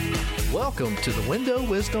Welcome to the Window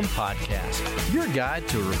Wisdom Podcast, your guide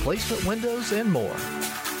to replacement windows and more.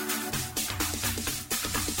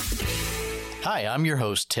 Hi, I'm your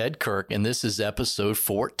host, Ted Kirk, and this is episode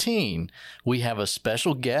 14. We have a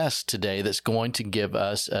special guest today that's going to give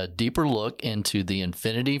us a deeper look into the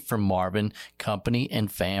Infinity from Marvin company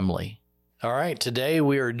and family. All right, today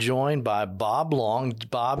we are joined by Bob Long.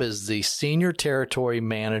 Bob is the Senior Territory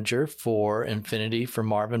Manager for Infinity from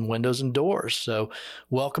Marvin Windows and Doors. So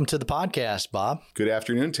welcome to the podcast, Bob. Good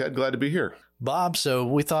afternoon, Ted. Glad to be here. Bob, so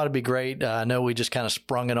we thought it'd be great. I know we just kind of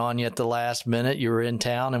sprung it on you at the last minute. You were in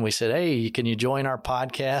town and we said, hey, can you join our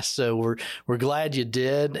podcast? So we're glad you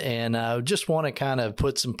did. And just want to kind of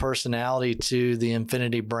put some personality to the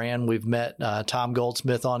Infinity brand. We've met Tom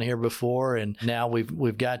Goldsmith on here before, and now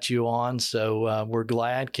we've got you on. So we're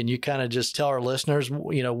glad. Can you kind of just tell our listeners,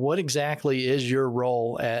 what exactly is your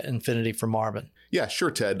role at Infinity from Marvin? Yeah,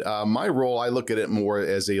 sure, Ted. My role, I look at it more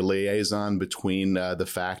as a liaison between the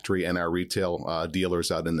factory and our retail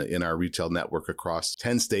dealers out in our retail network across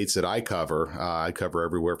 10 states that I cover. I cover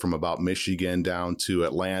everywhere from about Michigan down to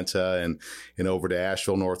Atlanta and over to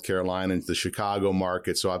Asheville, North Carolina, and the Chicago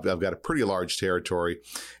market. So I've got a pretty large territory,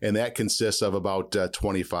 and that consists of about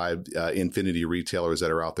 25 Infinity retailers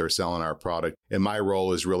that are out there selling our product. And my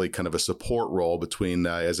role is really kind of a support role between,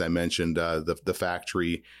 as I mentioned, the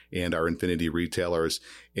factory and our Infinity retailers.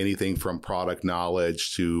 Anything from product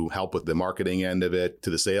knowledge to help with the marketing end of it to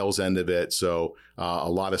the sales end of it. So a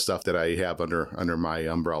lot of stuff that I have under my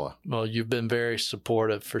umbrella. Well, you've been very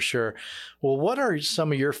supportive for sure. Well, what are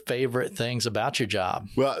some of your favorite things about your job?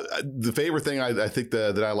 Well, the favorite thing I think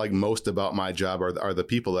that I like most about my job are the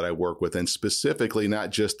people that I work with, and specifically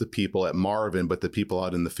not just the people at Marvin, but the people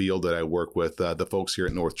out in the field that I work with, the folks here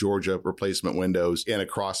at North Georgia Replacement Windows and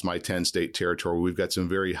across my 10-state territory. We've got some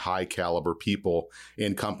very high caliber people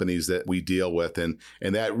and companies that we deal with, and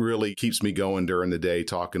that really keeps me going during the day,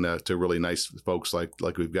 talking to really nice folks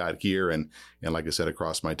like we've got here and like I said,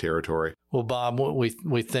 across my territory. Well, Bob,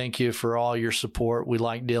 we thank you for all your support. We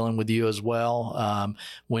like dealing with you as well.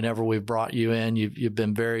 Whenever we've brought you in, you've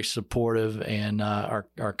been very supportive, and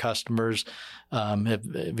our customers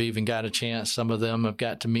have even got a chance. Some of them have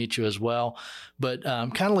got to meet you as well. But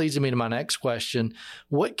kind of leads me to my next question.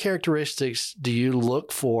 What characteristics do you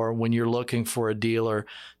look for when you're looking for a dealer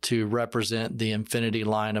to represent the Infinity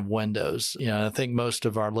line of windows? I think most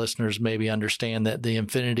of our listeners maybe understand that the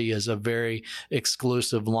Infinity is a very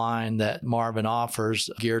exclusive line that Marvin offers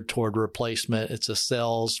geared toward replacement. It's a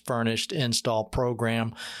sales, furnished, install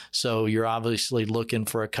program. So you're obviously looking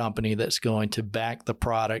for a company that's going to back the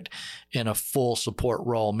product in a full support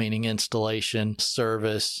role, meaning installation,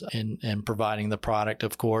 service, and providing the product,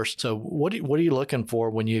 of course. So what are you looking for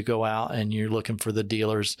when you go out and you're looking for the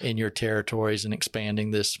dealers in your territories and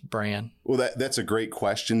expanding this brand? Well, that's a great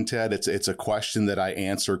question, Ted. It's a question that I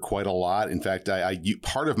answer quite a lot. In fact,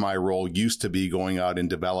 part of my role used to be going out and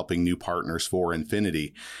developing new partners for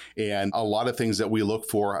Infinity. And a lot of things that we look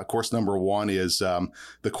for, of course, number one is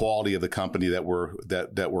the quality of the company that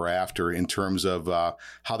we're after in terms of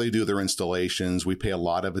how they do their installations. We pay a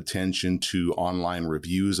lot of attention to online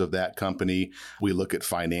reviews of that company. We look at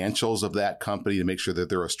financials of that company to make sure that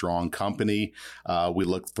they're a strong company. We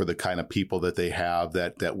look for the kind of people that they have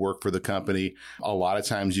that work for the company. A lot of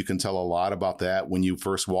times you can tell a lot about that when you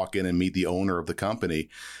first walk in and meet the owner of the company.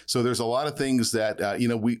 So there's a lot of things that,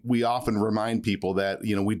 we often remind people that,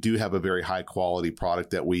 we do have a very high quality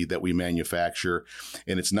product that we manufacture,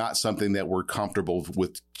 and it's not something that we're comfortable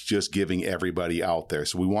with just giving everybody out there.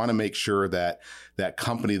 So we want to make sure that that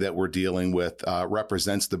company that we're dealing with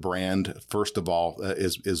represents the brand, first of all,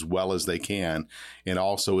 as well as they can, and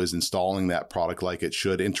also is installing that product like it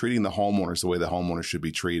should and treating the homeowners the way the homeowners should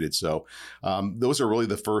be treated. So those are really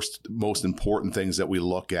the first most important things that we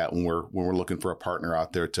look at when we're looking for a partner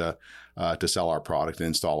out there to sell our product and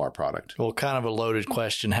install our product. Well, kind of a loaded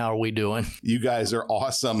question. How are we doing? You guys are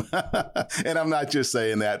awesome. And I'm not just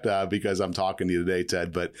saying that because I'm talking to you today,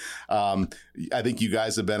 Ted, but I think you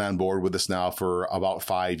guys have been on board with us now for about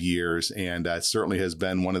 5 years. And it certainly has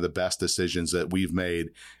been one of the best decisions that we've made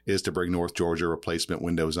is to bring North Georgia Replacement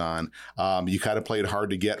Windows on. You kind of played hard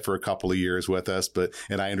to get for a couple of years with us,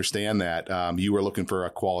 and I understand that you were looking for a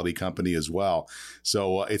quality company as well.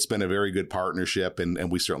 So it's been a very good partnership,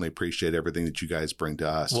 and we certainly appreciate appreciate everything that you guys bring to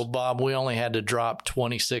us. Well, Bob, we only had to drop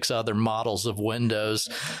 26 other models of windows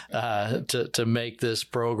to make this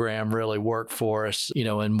program really work for us,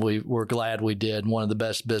 and we're glad we did. One of the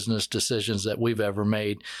best business decisions that we've ever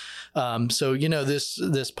made. So,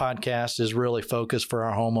 this podcast is really focused for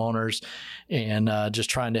our homeowners and just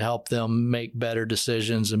trying to help them make better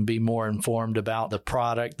decisions and be more informed about the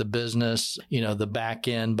product, the business, the back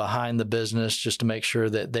end behind the business, just to make sure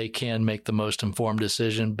that they can make the most informed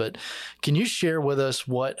decision. But can you share with us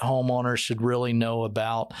what homeowners should really know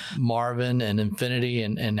about Marvin and Infinity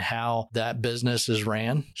and how that business is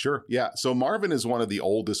ran? Sure. Yeah. So Marvin is one of the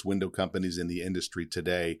oldest window companies in the industry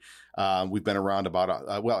today. We've been around about,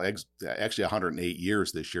 actually 108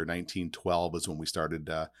 years this year. 1912 is when we started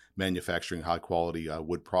manufacturing high quality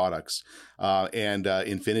wood products. And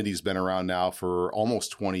Infinity's been around now for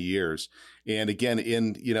almost 20 years. And again,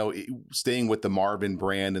 staying with the Marvin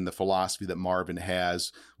brand and the philosophy that Marvin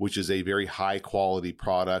has, which is a very high quality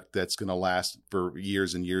product that's going to last for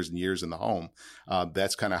years and years and years in the home.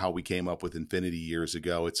 That's kind of how we came up with Infinity years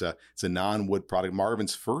ago. It's a non-wood product,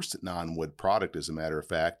 Marvin's first non-wood product, as a matter of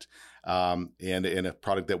fact. And a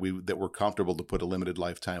product that we're comfortable to put a limited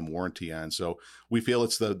lifetime warranty on. So we feel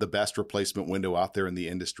it's the best replacement window out there in the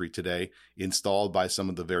industry today, installed by some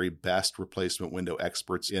of the very best replacement window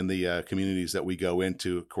experts in the communities that we go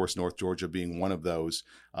into, of course, North Georgia being one of those.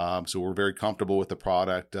 So we're very comfortable with the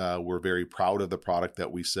product. We're very proud of the product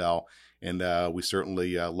that we sell. And we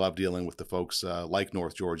certainly love dealing with the folks like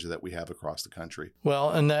North Georgia that we have across the country.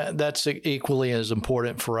 Well, and that's equally as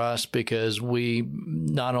important for us, because we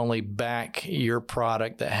not only back your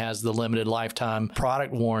product that has the limited lifetime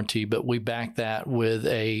product warranty, but we back that with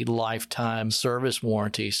a lifetime service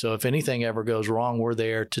warranty. So if anything ever goes wrong, we're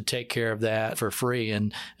there to take care of that for free.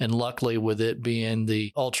 And luckily, with it being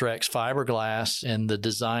the UltraX fiberglass and the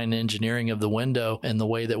design engineering of the window and the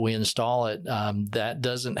way that we install it, that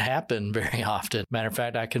doesn't happen very often. Matter of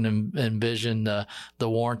fact, I can envision the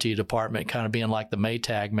warranty department kind of being like the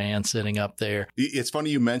Maytag man sitting up there. It's funny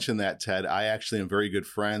you mentioned that, Ted. I actually am very good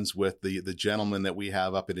friends with the gentleman that we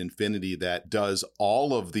have up at Infinity that does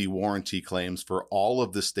all of the warranty claims for all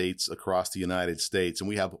of the states across the United States. And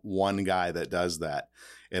we have one guy that does that.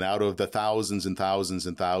 And out of the thousands and thousands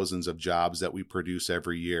and thousands of jobs that we produce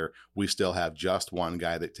every year, we still have just one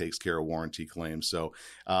guy that takes care of warranty claims. So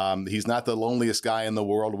he's not the loneliest guy in the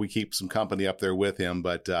world. We keep some company up there with him,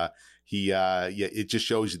 but it just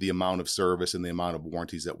shows you the amount of service and the amount of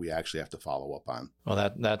warranties that we actually have to follow up on.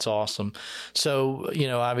 Well, that's awesome. So,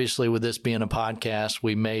 obviously with this being a podcast,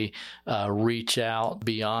 we may reach out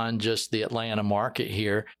beyond just the Atlanta market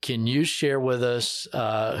here. Can you share with us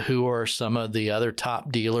who are some of the other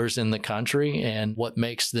top dealers in the country and what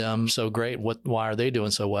makes them so great? Why are they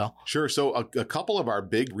doing so well? Sure. So a couple of our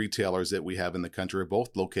big retailers that we have in the country are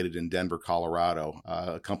both located in Denver, Colorado.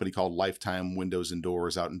 A company called Lifetime Windows and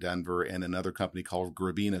Doors out in Denver, and another company called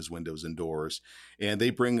Gravina's Windows and Doors. And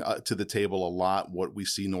they bring to the table a lot. What we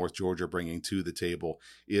see North Georgia bringing to the table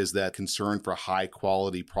is that concern for high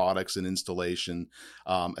quality products and installation,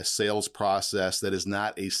 a sales process that is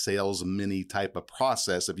not a salesman-y type of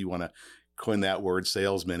process, if you want to coin that word,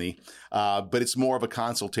 salesman-y, but it's more of a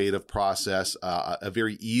consultative process, a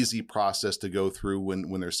very easy process to go through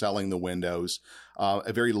when they're selling the windows,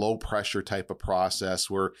 a very low pressure type of process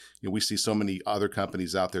where we see so many other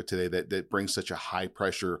companies out there today that bring such a high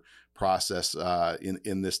pressure process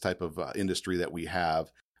in this type of industry that we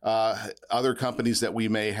have. Other companies that we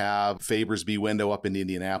may have, Fabers-B Window up in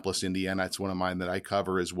Indianapolis, Indiana. It's one of mine that I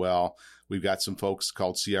cover as well. We've got some folks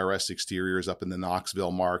called CRS Exteriors up in the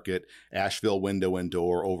Knoxville market, Asheville Window and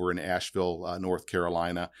Door over in Asheville, North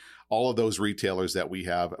Carolina. All of those retailers that we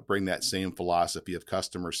have bring that same philosophy of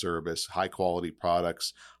customer service, high quality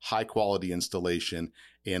products, high quality installation,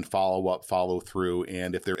 and follow up, follow through.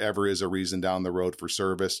 And if there ever is a reason down the road for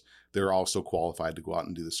service, they're also qualified to go out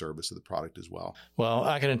and do the service of the product as well. Well,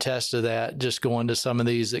 I can attest to that. Just going to some of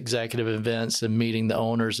these executive events and meeting the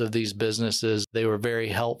owners of these businesses, they were very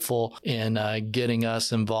helpful in getting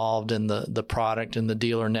us involved in the product and the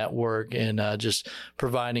dealer network, and just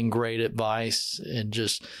providing great advice and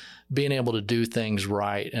just being able to do things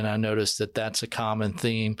right. And I noticed that that's a common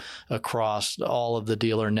theme across all of the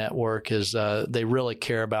dealer network is they really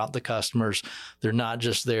care about the customers. They're not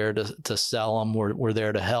just there to sell them. We're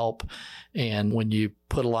there to help. And when you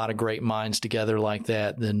put a lot of great minds together like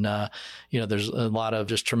that, then, there's a lot of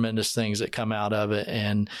just tremendous things that come out of it.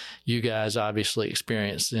 And you guys obviously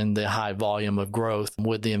experienced in the high volume of growth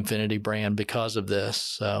with the Infinity brand because of this.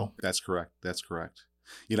 So That's correct.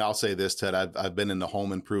 I'll say this, Ted, I've been in the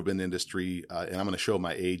home improvement industry, and I'm going to show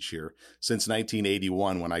my age here, since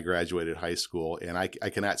 1981 when I graduated high school. And I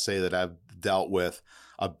cannot say that I've dealt with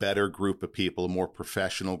a better group of people, a more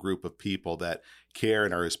professional group of people that care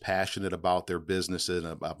and are as passionate about their businesses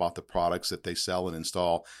and about the products that they sell and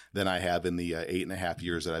install than I have in the 8.5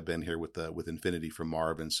 years that I've been here with Infinity from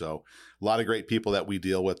Marvin. So a lot of great people that we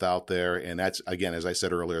deal with out there. And that's, again, as I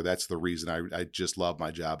said earlier, that's the reason I just love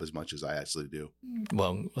my job as much as I actually do.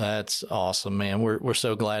 Well, that's awesome, man. We're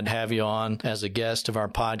so glad to have you on as a guest of our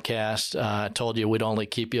podcast. I told you we'd only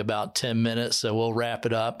keep you about 10 minutes, so we'll wrap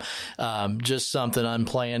it up. Just something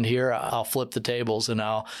unplanned here. I'll flip the tables and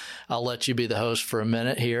I'll let you be the host for a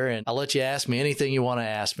minute here, and I'll let you ask me anything you want to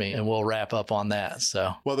ask me, and we'll wrap up on that.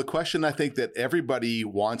 So, well, the question I think that everybody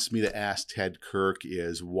wants me to ask Ted Kirk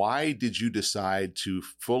is, why did you decide to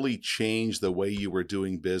fully change the way you were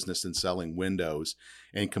doing business and selling windows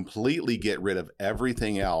and completely get rid of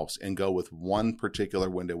everything else and go with one particular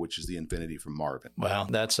window, which is the Infinity from Marvin? Well,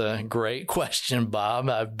 that's a great question, Bob.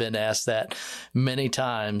 I've been asked that many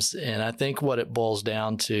times. And I think what it boils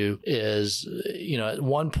down to is, at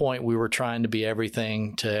one point we were trying to be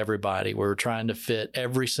everything to everybody. We were trying to fit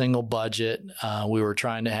every single budget. We were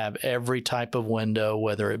trying to have every type of window,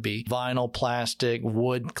 whether it be vinyl, plastic,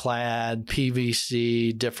 wood clad,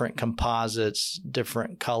 PVC, different composites,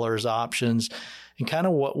 different colors, options. And kind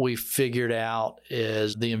of what we figured out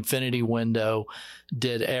is the Infinity window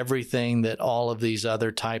did everything that all of these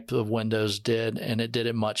other types of windows did, and it did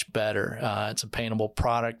it much better. It's a paintable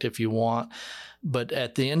product if you want. But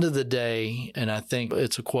at the end of the day, and I think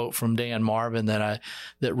it's a quote from Dan Marvin that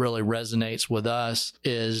really resonates with us,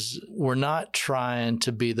 is we're not trying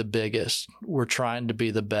to be the biggest. We're trying to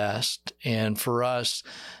be the best. And for us,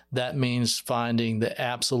 that means finding the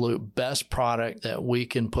absolute best product that we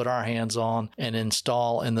can put our hands on and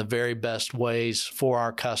install in the very best ways for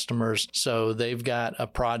our customers, so they've got a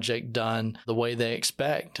project done the way they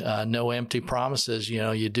expect. No empty promises.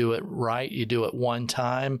 You do it right, you do it one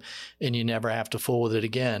time, and you never have to fool with it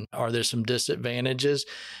again. Are there some disadvantages?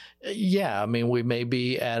 Yeah, we may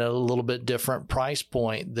be at a little bit different price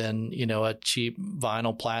point than, a cheap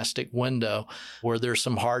vinyl plastic window. Were there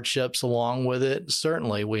some hardships along with it?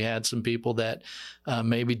 Certainly. We had some people that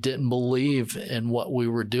maybe didn't believe in what we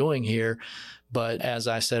were doing here. But as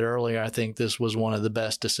I said earlier, I think this was one of the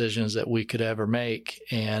best decisions that we could ever make.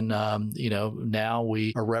 And, now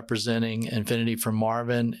we are representing Infinity from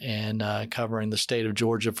Marvin and covering the state of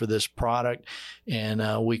Georgia for this product.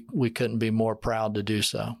 And we couldn't be more proud to do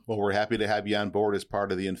so. Well, we're happy to have you on board as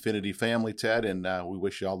part of the Infinity family, Ted, and we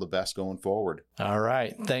wish you all the best going forward. All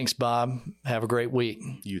right. Thanks, Bob. Have a great week.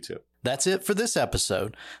 You too. That's it for this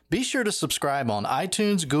episode. Be sure to subscribe on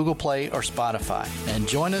iTunes, Google Play, or Spotify, and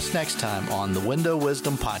join us next time on the Window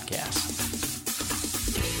Wisdom Podcast.